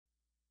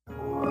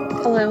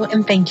Hello,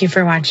 and thank you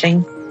for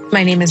watching.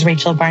 My name is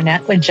Rachel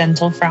Barnett with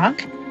Gentle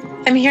Frog.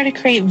 I'm here to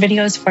create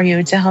videos for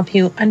you to help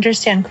you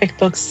understand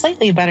QuickBooks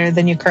slightly better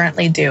than you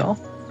currently do.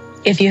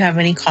 If you have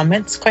any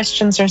comments,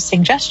 questions, or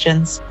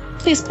suggestions,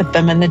 please put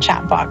them in the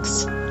chat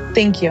box.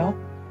 Thank you.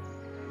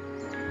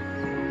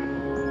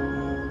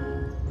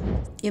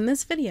 In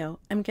this video,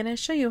 I'm going to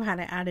show you how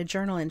to add a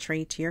journal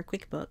entry to your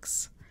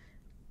QuickBooks.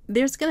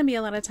 There's going to be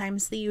a lot of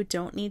times that you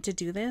don't need to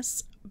do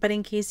this, but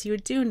in case you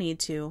do need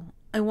to,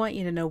 I want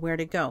you to know where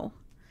to go.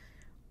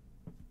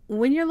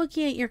 When you're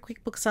looking at your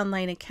QuickBooks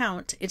Online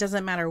account, it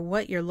doesn't matter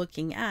what you're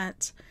looking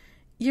at,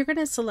 you're going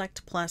to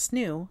select Plus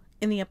New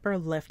in the upper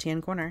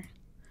left-hand corner.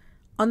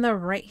 On the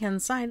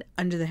right-hand side,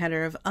 under the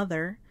header of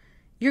Other,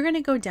 you're going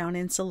to go down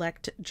and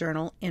select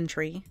Journal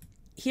Entry.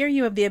 Here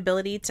you have the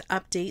ability to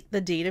update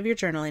the date of your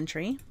journal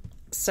entry.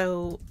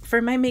 So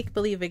for my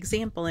make-believe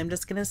example, I'm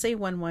just going to say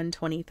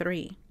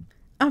 1/1/23.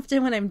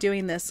 Often when I'm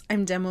doing this,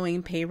 I'm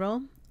demoing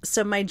payroll.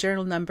 So my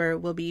journal number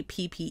will be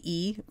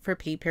PPE for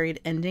pay period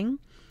ending.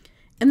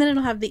 And then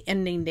it'll have the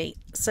ending date.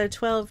 So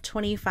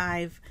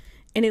 12/25,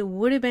 and it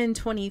would have been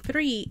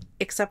 23,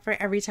 except for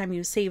every time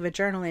you save a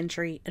journal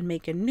entry and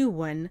make a new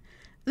one,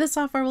 the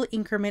software will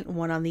increment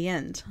 1 on the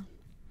end.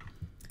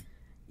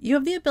 You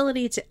have the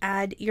ability to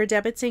add your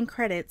debits and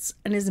credits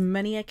in as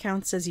many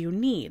accounts as you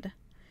need.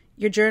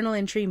 Your journal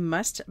entry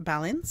must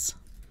balance,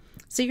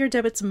 so your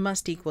debits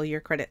must equal your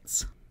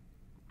credits.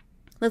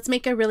 Let's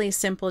make a really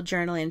simple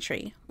journal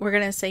entry. We're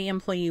going to say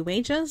employee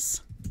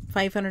wages,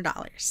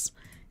 $500.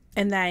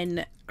 And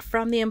then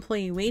from the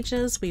employee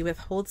wages, we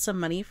withhold some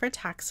money for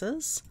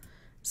taxes.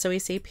 So we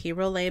say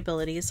payroll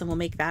liabilities, and we'll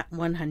make that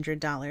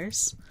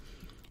 $100.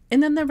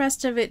 And then the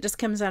rest of it just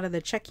comes out of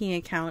the checking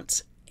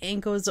account and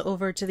goes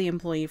over to the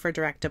employee for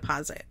direct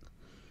deposit.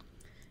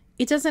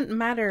 It doesn't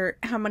matter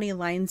how many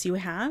lines you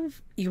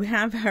have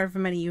however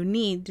many you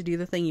need to do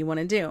the thing you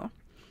want to do.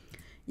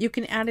 You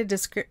can add a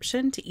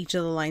description to each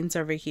of the lines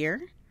over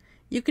here.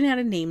 You can add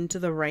a name to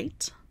the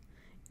right.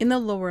 In the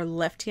lower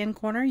left-hand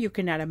corner, you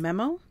can add a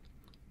memo.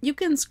 You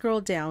can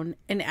scroll down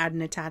and add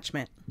an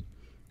attachment.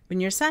 When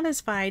you're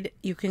satisfied,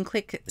 you can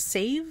click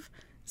Save,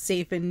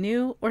 Save and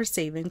New, or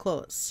Save and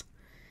Close.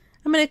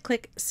 I'm going to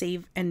click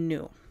Save and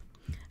New.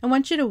 I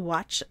want you to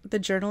watch the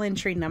journal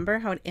entry number,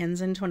 how it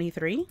ends in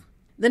 23.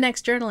 The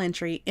next journal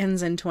entry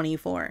ends in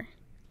 24.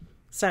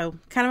 So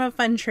kind of a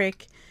fun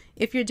trick.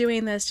 If you're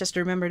doing this, just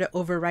remember to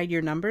override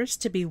your numbers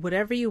to be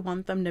whatever you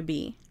want them to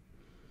be.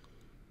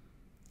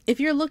 If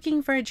you're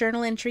looking for a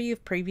journal entry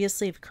you've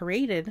previously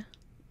created,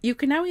 you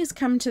can always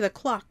come to the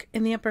clock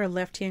in the upper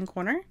left-hand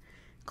corner,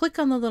 click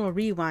on the little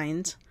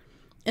rewind,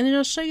 and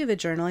it'll show you the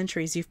journal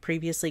entries you've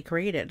previously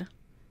created.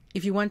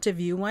 If you want to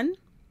view one,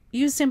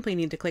 you simply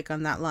need to click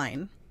on that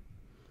line.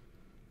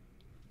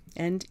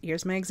 And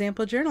here's my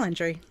example journal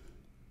entry.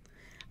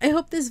 I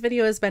hope this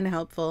video has been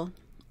helpful.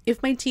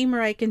 If my team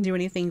or I can do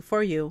anything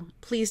for you,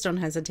 please don't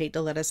hesitate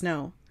to let us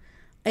know.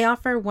 I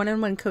offer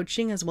one-on-one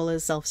coaching as well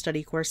as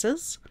self-study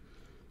courses.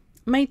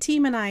 My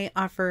team and I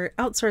offer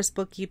outsourced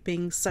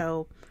bookkeeping,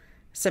 so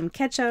some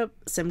catch-up,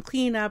 some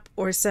cleanup,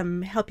 or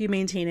some help you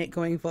maintain it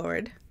going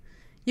forward.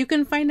 You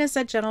can find us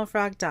at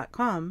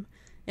gentlefrog.com,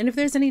 and if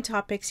there's any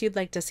topics you'd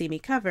like to see me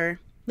cover,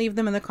 leave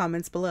them in the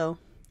comments below.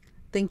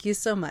 Thank you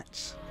so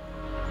much.